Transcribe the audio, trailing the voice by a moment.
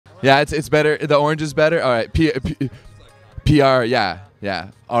Yeah, it's better. The orange is better. All right, PR. Yeah.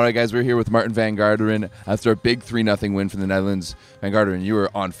 All right, guys, we're here with Maarten van Garderen after a big 3-0 win from the Netherlands. Van Garderen, you were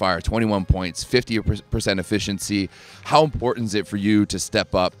on fire. 21 points, 50% efficiency. How important is it for you to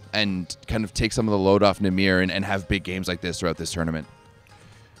step up and kind of take some of the load off Namir and have big games like this throughout this tournament?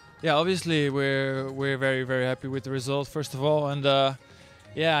 Yeah, obviously we're very, very happy with the result, first of all, and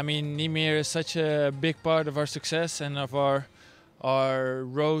yeah, I mean, Nimir is such a big part of our success and of our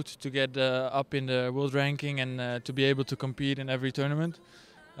road to get up in the world ranking and to be able to compete in every tournament.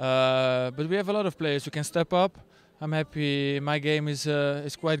 But we have a lot of players who can step up. I'm happy. My game is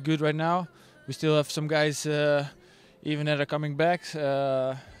quite good right now. We still have some guys even that are coming back.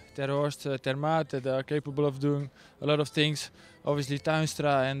 Ter Horst, Ter Maat, that are capable of doing a lot of things. Obviously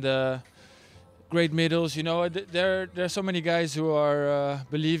Tuinstra and great middles. You know, there are so many guys who are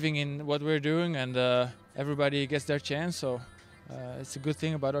believing in what we're doing, and everybody gets their chance. So it's a good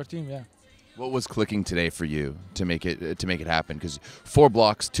thing about our team. Yeah. What was clicking today for you to make it happen? Because 4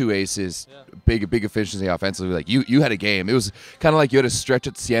 blocks, 2 aces, yeah. big efficiency offensively. Like you had a game. It was kind of like you had a stretch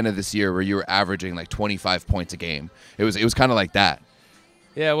at Siena this year where you were averaging like 25 points a game. It was kind of like that.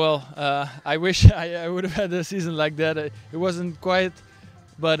 Yeah, well, I wish I would have had a season like that. It wasn't quite,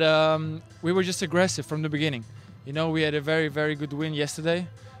 but we were just aggressive from the beginning. You know, we had a very, very good win yesterday.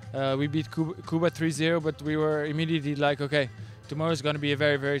 We beat Cuba 3-0, but we were immediately like, okay, tomorrow is going to be a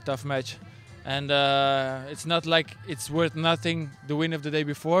very, very tough match. And it's not like it's worth nothing, the win of the day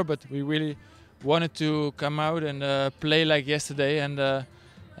before, but we really wanted to come out and play like yesterday and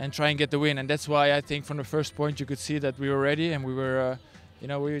try and get the win. And that's why I think from the first point you could see that we were ready, and we were, you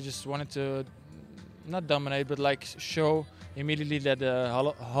know, we just wanted to not dominate, but like show immediately that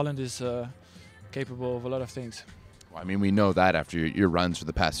Holland is capable of a lot of things. Well, I mean, we know that after your runs for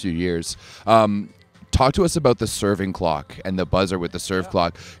the past few years. Talk to us about the serving clock and the buzzer with the serve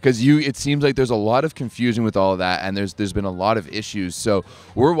clock, because it seems like there's a lot of confusion with all of that, and there's been a lot of issues. So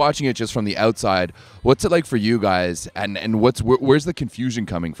we're watching it just from the outside. What's it like for you guys, and where's the confusion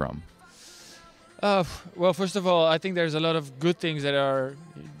coming from? Well, first of all, I think there's a lot of good things that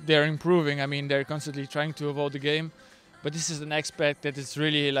they're improving. I mean, they're constantly trying to evolve the game, but this is an aspect that is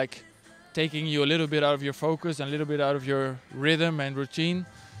really like taking you a little bit out of your focus and a little bit out of your rhythm and routine.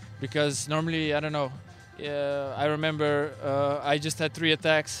 Because normally, I don't know, I remember I just had 3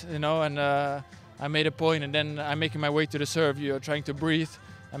 attacks, you know, and I made a point, and then I'm making my way to the serve. You're trying to breathe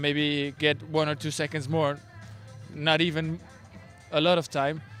and maybe get 1 or 2 seconds more, not even a lot of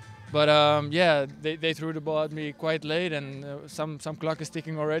time. But yeah, they threw the ball at me quite late, and some clock is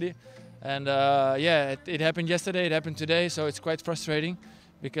ticking already. And yeah, it happened yesterday, it happened today, so it's quite frustrating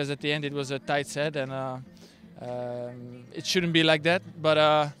because at the end it was a tight set, and it shouldn't be like that.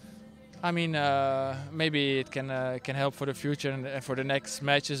 But I mean, maybe it can help for the future and for the next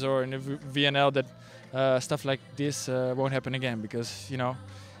matches or in the VNL that stuff like this won't happen again. Because, you know,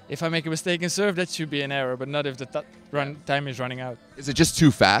 if I make a mistake in serve, that should be an error, but not if the time is running out. Is it just too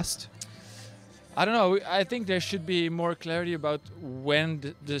fast? I don't know. I think there should be more clarity about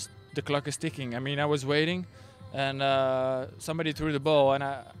when the clock is ticking. I mean, I was waiting, and somebody threw the ball, and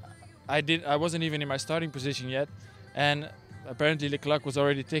I wasn't even in my starting position yet, and apparently the clock was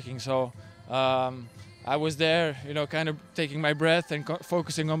already ticking. So I was there, you know, kind of taking my breath and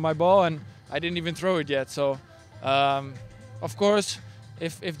focusing on my ball, and I didn't even throw it yet. So of course,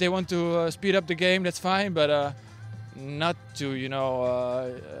 if they want to speed up the game, that's fine, but not to, you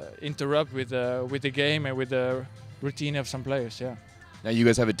know, interrupt with the game and with the routine of some players. Yeah. Now you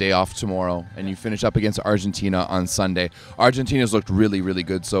guys have a day off tomorrow, and you finish up against Argentina on Sunday. Argentina's looked really, really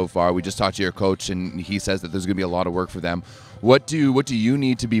good so far. We just talked to your coach, and he says that there's going to be a lot of work for them. What do you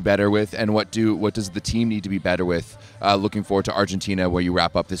need to be better with, and what does the team need to be better with? Looking forward to Argentina, where you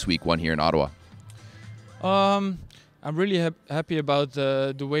wrap up this week 1 here in Ottawa. I'm really happy about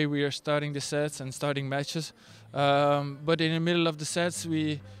the way we are starting the sets and starting matches. But in the middle of the sets,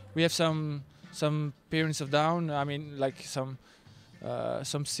 we have some periods of down. I mean, like some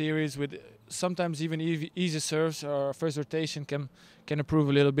series with sometimes even easy serves or first rotation can improve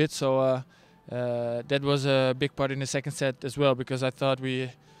a little bit. So that was a big part in the second set as well, because I thought we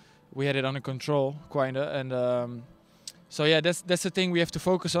had it under control, kinda. And so yeah, that's the thing we have to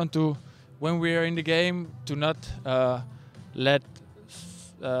focus on, to when we are in the game, to not let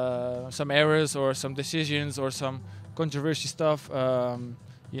some errors or some decisions or some controversial stuff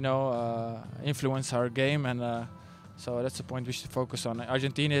influence our game. And so that's the point we should focus on.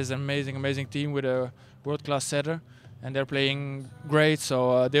 Argentina is an amazing team with a world-class setter, and they're playing great.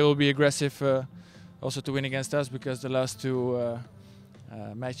 So they will be aggressive also to win against us, because the last 2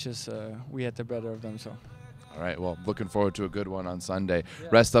 matches we had the better of them. So All right. Well, looking forward to a good one on Sunday.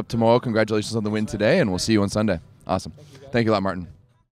 Rest up tomorrow. Congratulations on the win today, and we'll see you on Sunday. Awesome. Thank you a lot, Maarten.